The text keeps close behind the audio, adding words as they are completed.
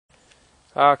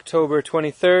October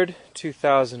 23rd,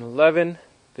 2011.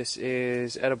 This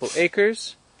is Edible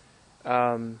Acres.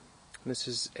 This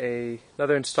is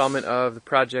another installment of the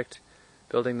project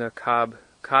building the Cob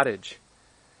Cottage.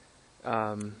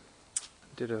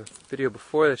 Did a video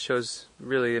before that shows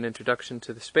really an introduction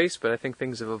to the space, but I think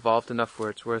things have evolved enough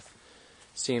where it's worth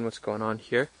seeing what's going on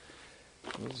here.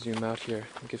 Let me zoom out here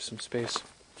and give some space.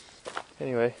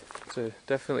 Anyway, it's a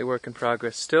definitely work in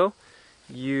progress still.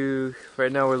 Right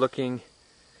now we're looking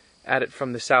at it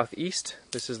from the southeast.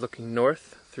 This is looking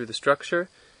north through the structure.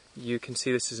 You can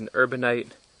see this is an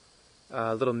urbanite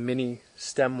little mini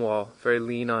stem wall, very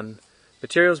lean on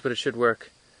materials, but it should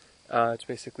work. It's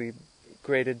basically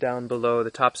graded down below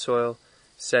the topsoil,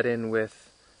 set in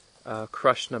with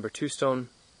crushed number 2 stone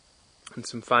and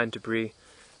some fine debris.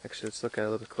 Actually, let's look at it a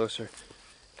little bit closer.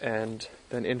 And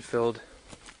then infilled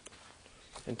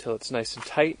until it's nice and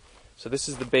tight. So this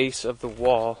is the base of the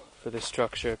wall for this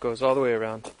structure. It goes all the way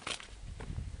around.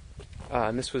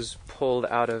 And this was pulled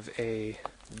out of a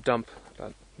dump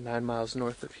about 9 miles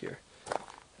north of here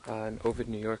in Ovid,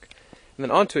 New York. And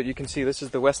then onto it you can see this is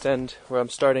the west end where I'm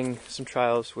starting some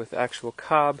trials with actual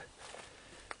cob.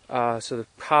 So the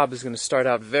cob is going to start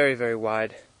out very, very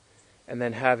wide and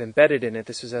then have embedded in it,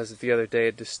 this is as of the other day,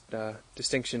 a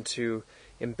distinction to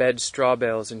embed straw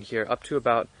bales in here up to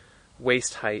about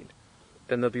waist height.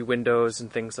 Then there'll be windows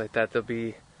and things like that. There'll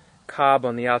be cob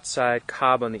on the outside,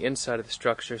 cob on the inside of the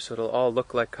structure, so it'll all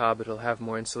look like cob, but it'll have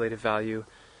more insulative value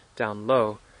down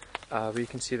low. But you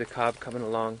can see the cob coming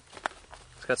along.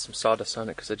 It's got some sawdust on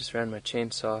it because I just ran my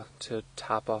chainsaw to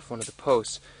top off one of the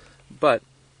posts. But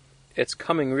it's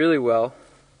coming really well.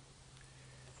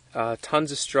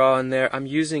 Tons of straw in there. I'm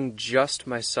using just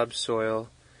my subsoil,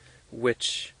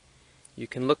 which you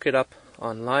can look it up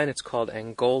online. It's called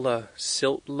Angola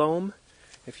silt loam.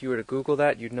 If you were to Google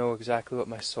that, you'd know exactly what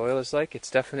my soil is like. It's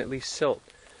definitely silt,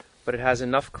 but it has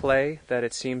enough clay that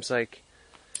it seems like,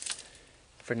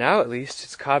 for now at least,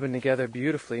 it's cobbing together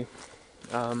beautifully.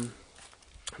 And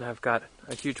I've got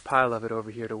a huge pile of it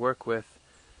over here to work with.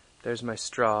 There's my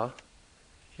straw.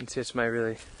 You can see it's my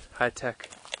really high-tech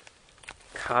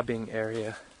cobbing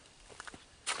area.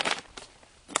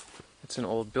 It's an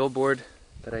old billboard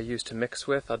that I use to mix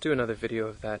with. I'll do another video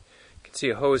of that. You can see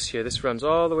a hose here. This runs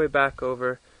all the way back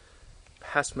over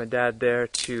past my dad there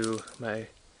to my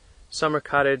summer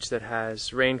cottage that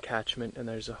has rain catchment, and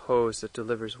there's a hose that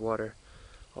delivers water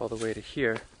all the way to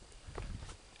here.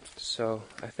 So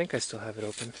I think I still have it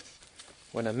open.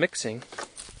 When I'm mixing,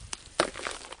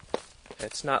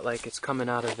 it's not like it's coming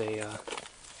out of a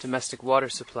domestic water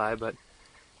supply, but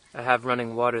I have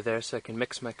running water there so I can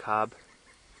mix my cob.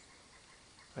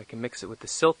 I can mix it with the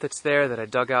silt that's there that I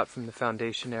dug out from the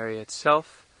foundation area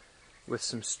itself with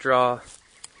some straw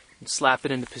and slap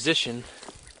it into position.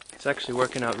 It's actually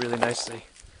working out really nicely.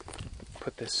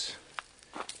 Put this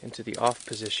into the off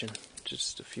position,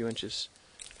 just a few inches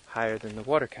higher than the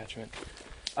water catchment.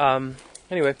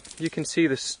 Anyway, you can see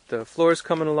this, the floor is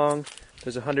coming along.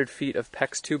 There's 100 feet of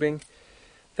PEX tubing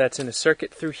that's in a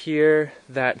circuit through here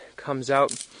that comes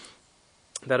out.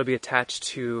 That'll be attached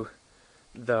to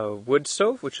the wood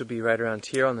stove, which will be right around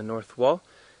here on the north wall.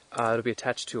 It'll be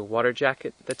attached to a water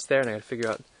jacket that's there, and I gotta figure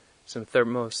out some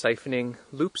thermo-siphoning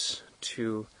loops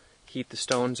to heat the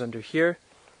stones under here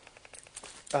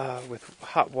with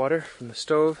hot water from the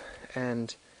stove.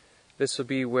 And this will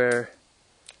be where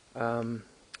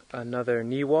another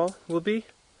knee wall will be.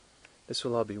 This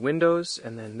will all be windows,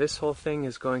 and then this whole thing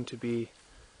is going to be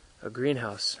a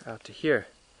greenhouse out to here,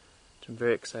 which I'm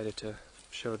very excited to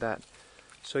show that.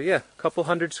 So yeah, a couple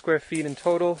 100 square feet in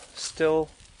total, still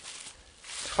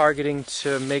targeting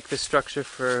to make this structure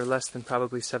for less than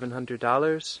probably $700,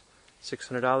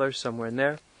 $600, somewhere in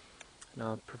there. And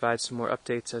I'll provide some more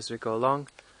updates as we go along.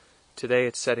 Today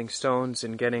it's setting stones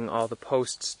and getting all the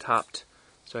posts topped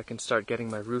so I can start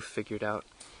getting my roof figured out,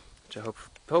 which I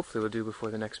hopefully will do before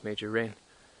the next major rain.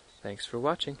 Thanks for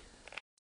watching.